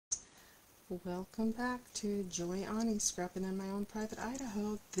Welcome back to Joy Ani Scrapping in My Own Private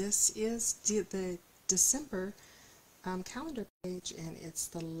Idaho. This is the December calendar page, and it's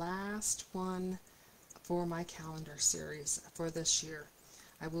the last one for my calendar series for this year.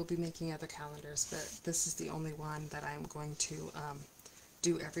 I will be making other calendars, but this is the only one that I'm going to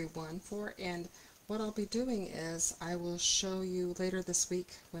do every one for. And what I'll be doing is I will show you later this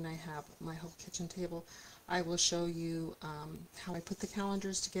week when I have my whole kitchen table. I will show you how I put the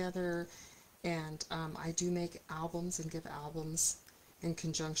calendars together, and I do make albums and give albums in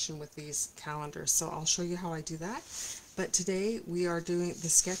conjunction with these calendars. So I'll show you how I do that. But today we are doing the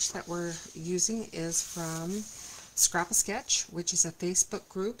sketch that we're using is from Scrapbook Sketch, which is a Facebook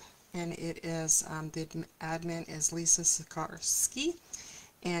group, and it is the admin is Lisa Sikorski,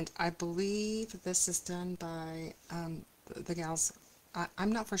 and I believe this is done by the gals.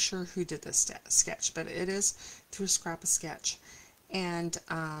 I'm not for sure who did this sketch, but it is through Scrapbook Sketch, and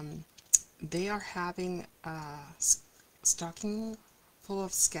they are having a stocking full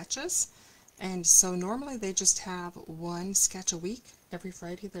of sketches, and so normally they just have one sketch a week. Every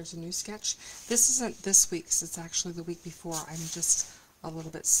Friday there's a new sketch. This isn't this week's, it's actually the week before. I'm just a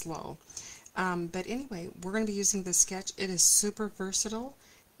little bit slow. But anyway, we're going to be using this sketch. It is super versatile,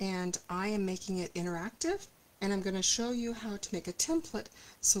 and I am making it interactive, and I'm going to show you how to make a template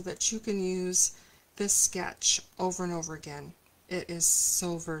so that you can use this sketch over and over again. It is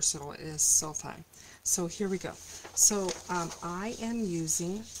so versatile. It is so fun. So here we go. So I am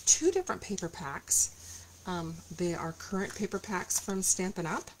using two different paper packs. They are current paper packs from Stampin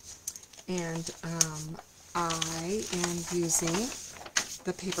Up, and I am using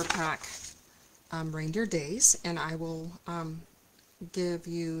the paper pack Reindeer Days, and I will give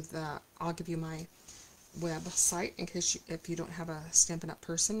you my website in case if you don't have a Stampin Up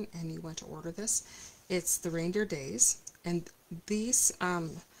person and you want to order this. It's the Reindeer Days, and these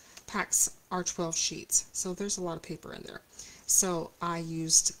packs are 12 sheets, so there's a lot of paper in there. So I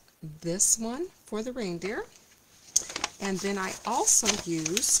used this one for the reindeer, and then I also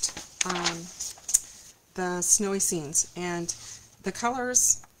used the snowy scenes, and the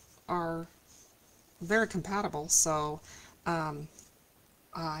colors are very compatible, so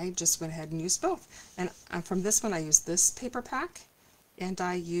I just went ahead and used both. And from this one I used this paper pack, and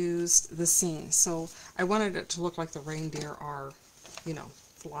I used the scene. So I wanted it to look like the reindeer are, you know,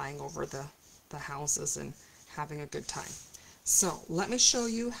 flying over the houses and having a good time. So let me show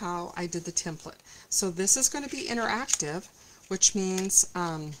you how I did the template. So this is going to be interactive, which means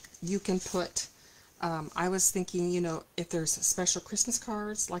you can put, I was thinking, you know, if there's special Christmas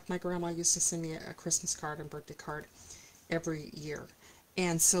cards, like my grandma used to send me a Christmas card and birthday card every year.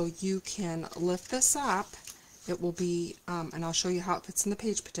 And so you can lift this up. It will be, and I'll show you how it fits in the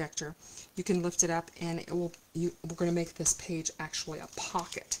page protector. You can lift it up, and it will. We're going to make this page actually a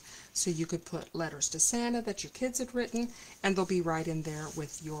pocket, so you could put letters to Santa that your kids had written, and they'll be right in there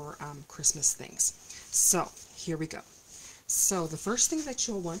with your Christmas things. So here we go. So the first thing that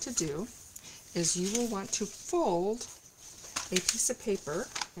you'll want to do is you will want to fold a piece of paper,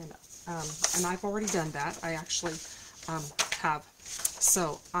 and I've already done that. I actually have.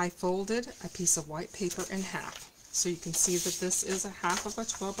 So I folded a piece of white paper in half. So you can see that this is a half of a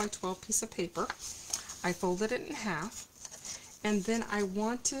 12 by 12 piece of paper. I folded it in half, and then I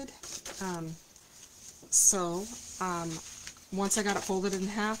wanted, once I got it folded in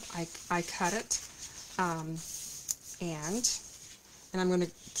half, I cut it, and I'm going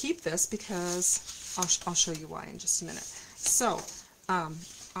to keep this because I'll show you why in just a minute. So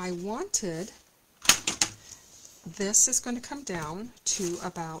I wanted, this is going to come down to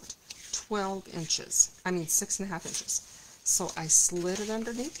about 12 inches. I mean 6.5 inches. So I slid it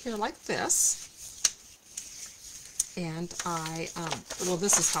underneath here like this, and well,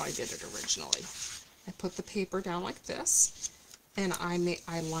 this is how I did it originally. I put the paper down like this, and I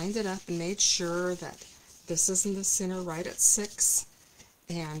lined it up and made sure that this is in the center right at 6,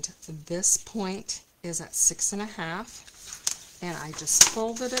 and this point is at 6.5. And I just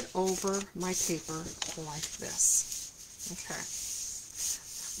folded it over my paper like this. Okay.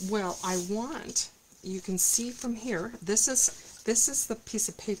 Well, you can see from here, this is the piece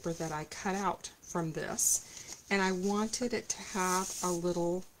of paper that I cut out from this, and I wanted it to have a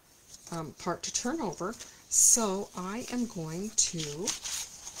little part to turn over. So I am going to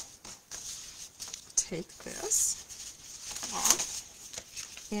take this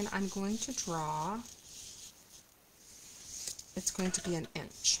off, and I'm going to draw. It's going to be an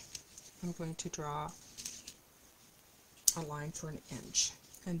inch. I'm going to draw a line for an inch,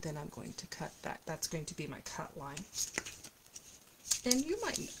 and then I'm going to cut that. That's going to be my cut line. And you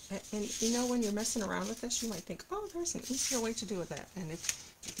might, and you know, when you're messing around with this, you might think, oh, there's an easier way to do that. And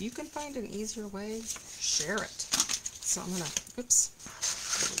If you can find an easier way, share it. So I'm gonna, oops,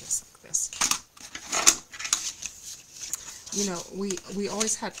 do this like this. You know, we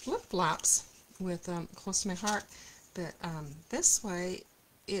always had flip flops with Close to My Heart, but this way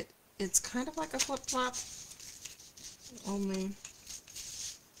it's kind of like a flip flop, only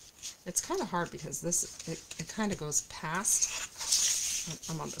it's kind of hard because this it kind of goes past.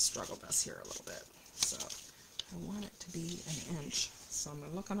 I'm on the struggle bus here a little bit, so I want it to be an inch. So I'm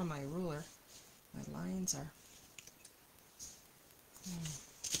looking on my ruler. My lines are. I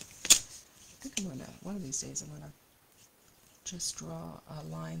think I'm gonna, one of these days, I'm gonna just draw a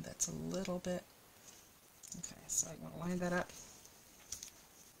line that's a little bit. Okay, so I want to line that up.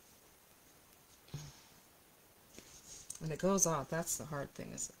 When it goes off, that's the hard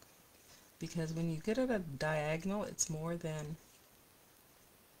thing, is it? Because when you get it a diagonal, it's more than.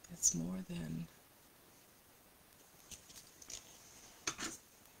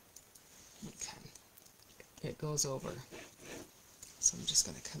 Okay, it goes over. So I'm just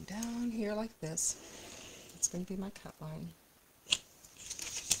going to come down here like this. It's going to be my cut line.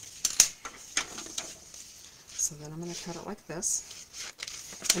 So then I'm going to cut it like this.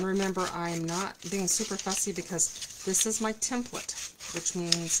 And remember, I'm not being super fussy because this is my template, which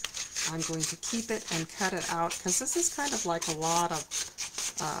means I'm going to keep it and cut it out, because this is kind of like a lot of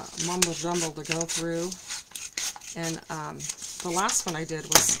mumble jumble to go through. And the last one I did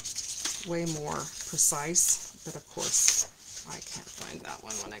was way more precise, but of course I can't find that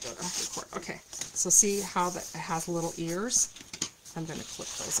one when I go to record. Okay, so see how that has little ears? I'm going to clip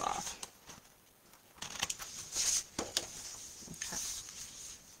those off. Okay.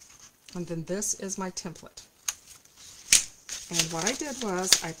 And then this is my template. And what I did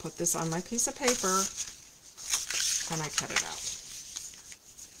was I put this on my piece of paper and I cut it out.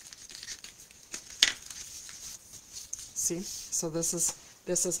 See? So this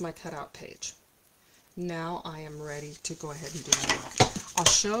is my cutout page. Now I am ready to go ahead and do my work. I'll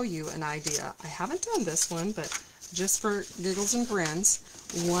show you an idea. I haven't done this one, but just for giggles and grins,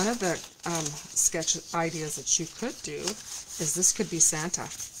 one of the sketch ideas that you could do is this could be Santa.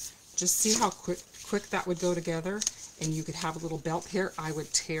 Just see how quick that would go together, and you could have a little belt here. I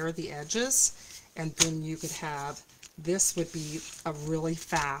would tear the edges, and then you could have, this would be a really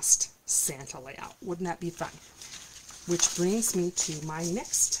fast Santa layout. Wouldn't that be fun? Which brings me to my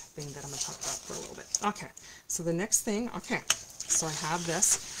next thing that I'm going to talk about for a little bit. Okay, so the next thing, okay, so I have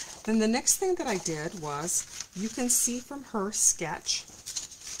this. Then the next thing that I did was, you can see from her sketch,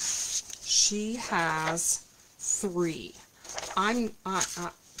 she has three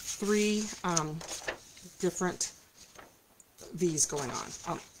different V's going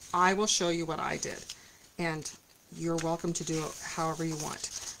on. I will show you what I did, and you're welcome to do it however you want.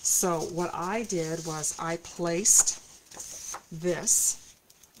 So what I did was I placed this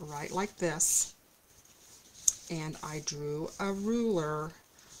right like this, and I drew a ruler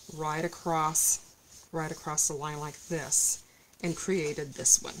right across the line like this, and created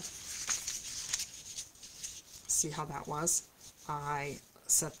this one. See how that was? I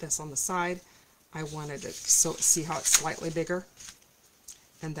set this on the side. I wanted to see how it's slightly bigger,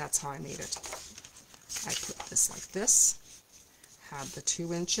 and that's how I made it. I put this like this, had the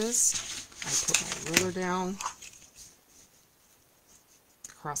 2 inches, I put my ruler down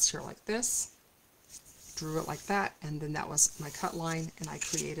across here like this, drew it like that, and then that was my cut line, and I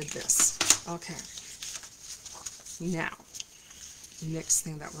created this. Okay, now, next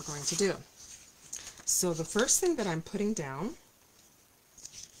thing that we're going to do. So the first thing that I'm putting down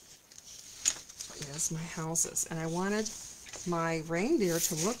is my houses, and I wanted my reindeer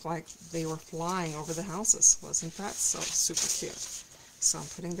to look like they were flying over the houses. Wasn't that so super cute? So I'm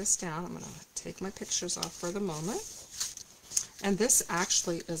putting this down. I'm going to take my pictures off for the moment. And this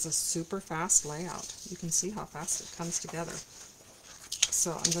actually is a super fast layout. You can see how fast it comes together.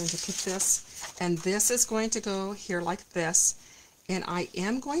 So I'm going to put this, and this is going to go here like this, and I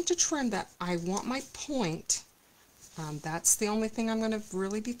am going to trim that. I want my point, that's the only thing I'm going to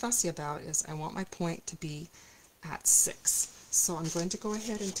really be fussy about, is I want my point to be at 6. So I'm going to go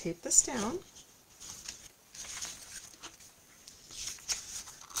ahead and tape this down.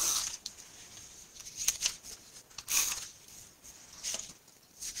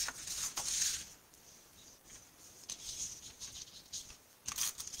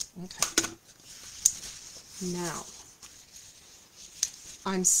 Okay. Now,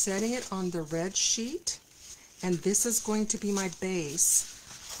 I'm setting it on the red sheet, and this is going to be my base.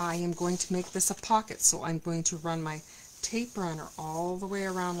 I am going to make this a pocket, so I'm going to run my tape runner all the way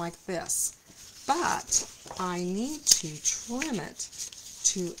around like this. But I need to trim it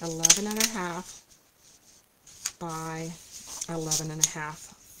to 11.5 by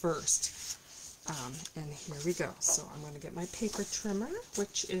 11.5 first. And here we go. So I'm going to get my paper trimmer,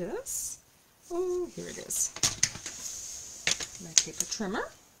 which is, oh, here it is, my paper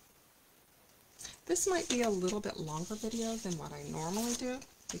trimmer. This might be a little bit longer video than what I normally do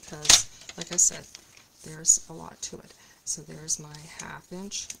because, like I said, there's a lot to it. So there's my 1/2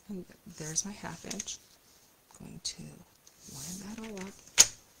 inch, and there's my 1/2 inch. I'm going to line that all up.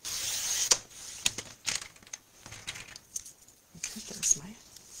 Okay, there's my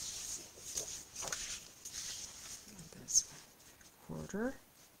 1/4.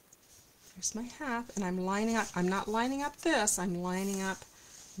 There's my 1/2, and I'm lining up. I'm not lining up this. I'm lining up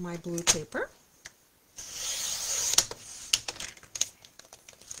my blue paper.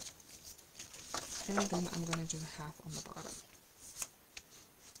 And then I'm going to do 1/2 on the bottom.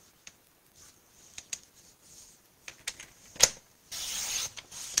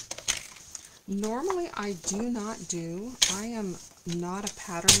 Normally I do not do, I am not a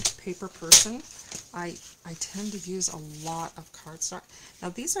patterned paper person. I tend to use a lot of cardstock. Now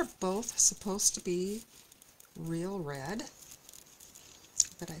these are both supposed to be real red,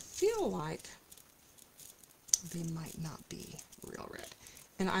 but I feel like they might not be real red.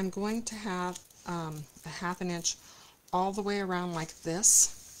 And I'm going to have a 1/2 inch all the way around like this,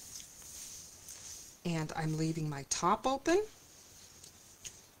 and I'm leaving my top open.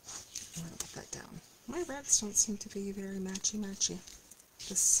 I'm going to put that down. My reds don't seem to be very matchy-matchy.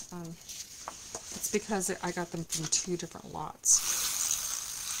 This, it's because I got them from 2 different lots.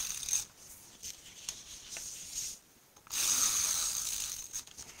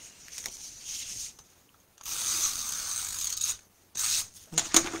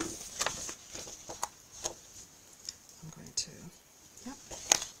 I'm going to, yep,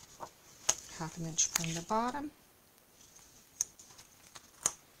 1/2 inch from the bottom.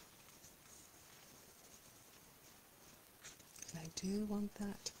 I do want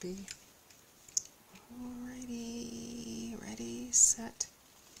that to be alrighty, ready, set.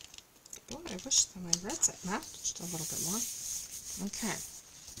 Boy, I wish that my reds had matched a little bit more. Okay,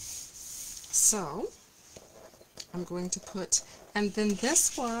 so I'm going to put, and then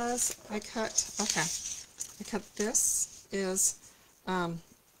this was, I cut this is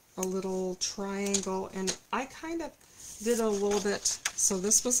a little triangle, and I kind of did a little bit, so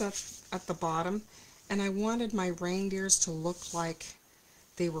this was at the bottom, and I wanted my reindeers to look like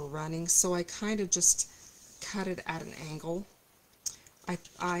they were running, so I kind of just cut it at an angle. I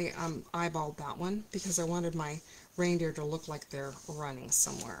eyeballed that one because I wanted my reindeer to look like they're running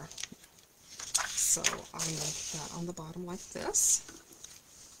somewhere. So I make that on the bottom like this.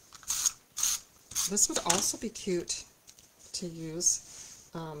 This would also be cute to use.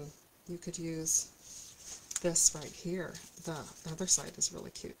 You could use this right here. The other side is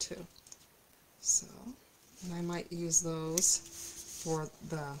really cute too. So, and I might use those for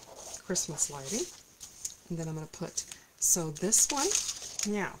the Christmas lighting. And then I'm going to put, so this one,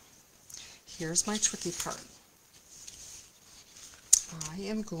 now, here's my tricky part. I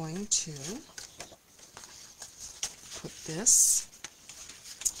am going to put this,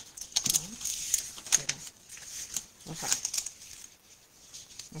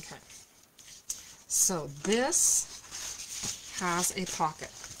 okay, so this has a pocket.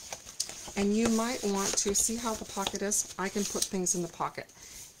 And you might want to see how the pocket is. I can put things in the pocket.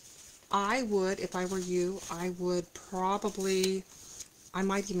 I would, if I were you, I would probably, I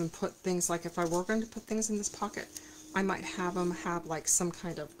might even put things like, if I were going to put things in this pocket, I might have them have like some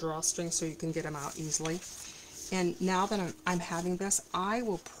kind of drawstring so you can get them out easily. And now that I'm having this, I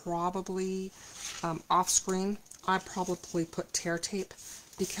will probably, off screen, I probably put tear tape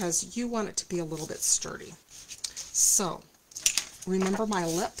because you want it to be a little bit sturdy. So, remember my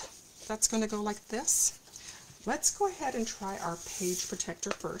lip? That's going to go like this. Let's go ahead and try our page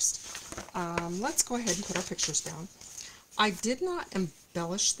protector first. Let's go ahead and put our pictures down. I did not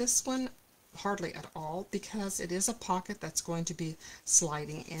embellish this one hardly at all because it is a pocket that's going to be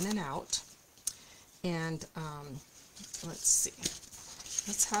sliding in and out. And let's see.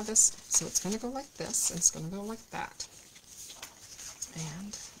 Let's have this. So it's going to go like this, and it's going to go like that.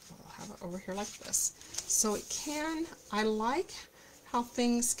 And we'll have it over here like this. So it can, I like how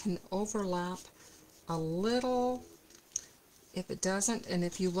things can overlap a little. If it doesn't, and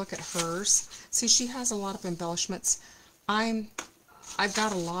if you look at hers, see she has a lot of embellishments. I've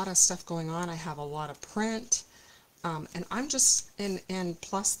got a lot of stuff going on. I have a lot of print, and I'm just, and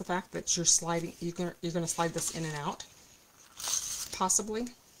plus the fact that you're sliding, you're gonna slide this in and out, possibly.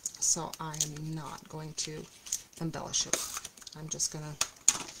 So I am not going to embellish it. I'm just gonna,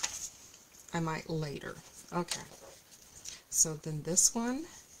 I might later. Okay. So then this one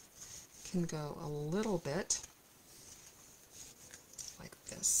can go a little bit like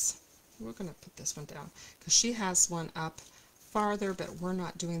this. We're going to put this one down because she has one up farther, but we're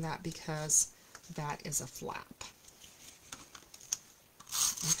not doing that because that is a flap.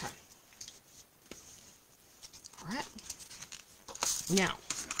 Okay. All right. Now,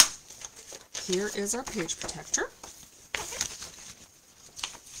 here is our page protector.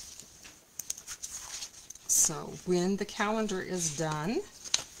 So when the calendar is done,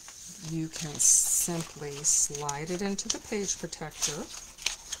 you can simply slide it into the page protector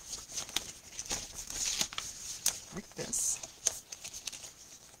like this.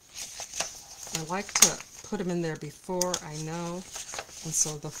 I like to put them in there before I know, and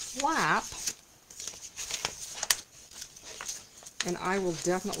so the flap, and I will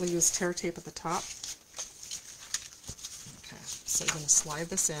definitely use tear tape at the top. Okay, so I'm going to slide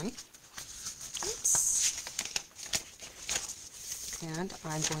this in. Oops. And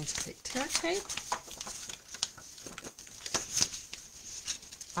I'm going to take tear tape.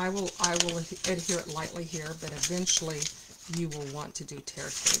 I will adhere it lightly here, but eventually you will want to do tear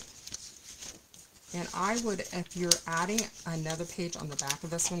tape. And I would, if you're adding another page on the back of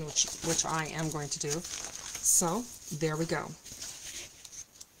this one, which I am going to do. So there we go.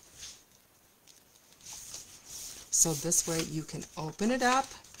 So this way you can open it up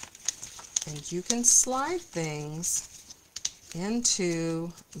and you can slide things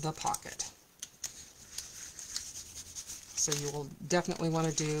into the pocket. So you will definitely want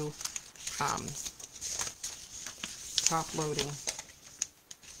to do top loading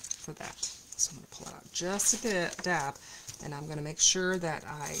for that. So I'm going to pull it out just a bit, dab, and I'm going to make sure that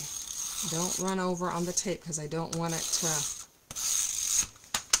I don't run over on the tape because I don't want it to.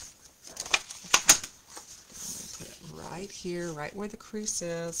 Okay. I'm going to put it right here, right where the crease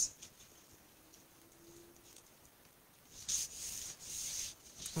is.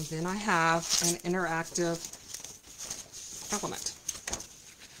 And then I have an interactive element.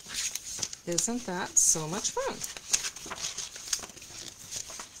 Isn't that so much fun?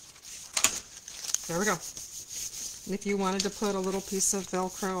 There we go. And if you wanted to put a little piece of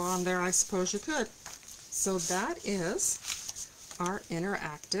Velcro on there, I suppose you could. So that is our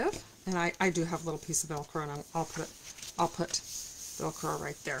interactive, and I do have a little piece of Velcro, and I'll put Velcro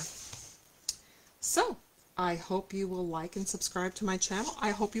right there. So I hope you will like and subscribe to my channel.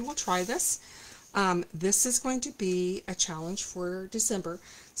 I hope you will try this. This is going to be a challenge for December,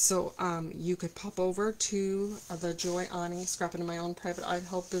 so you could pop over to the Joy Ani Scrapping in My Own Private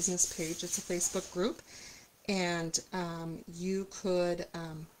Idaho business page. It's a Facebook group, and you could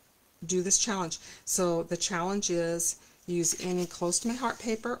do this challenge. So the challenge is use any close to my heart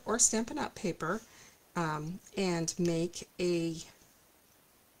paper or Stampin' Up paper and make a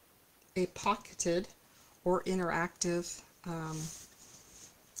pocketed or interactive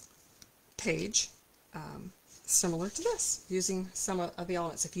page similar to this, using some of the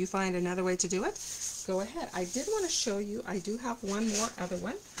elements. If you find another way to do it, go ahead. I did want to show you, I do have one more other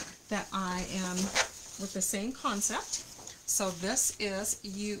one that I am with the same concept. So this is,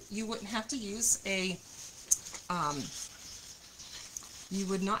 you wouldn't have to use a, you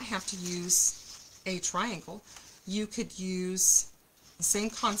would not have to use a triangle. You could use the same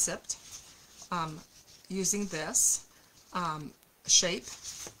concept using this shape.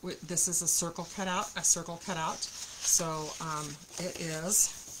 This is a circle cutout, so it is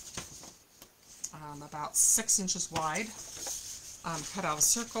about 6 inches wide. Cut out a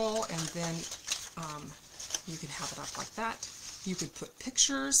circle, and then you can have it up like that. You could put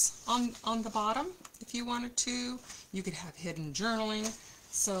pictures on the bottom if you wanted to. You could have hidden journaling.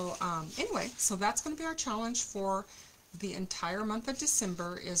 So anyway, so that's going to be our challenge for the entire month of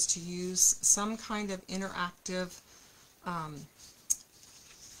December, is to use some kind of interactive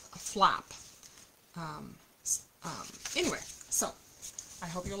flap. Anyway, so I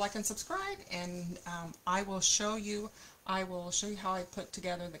hope you'll like and subscribe, and I will show you how I put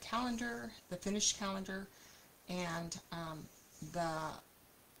together the calendar, the finished calendar, and the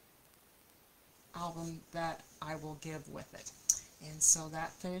album that I will give with it. And so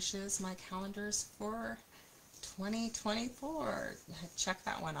that finishes my calendars for 2024. Check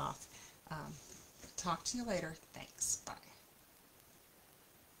that one off. Talk to you later. Thanks. Bye.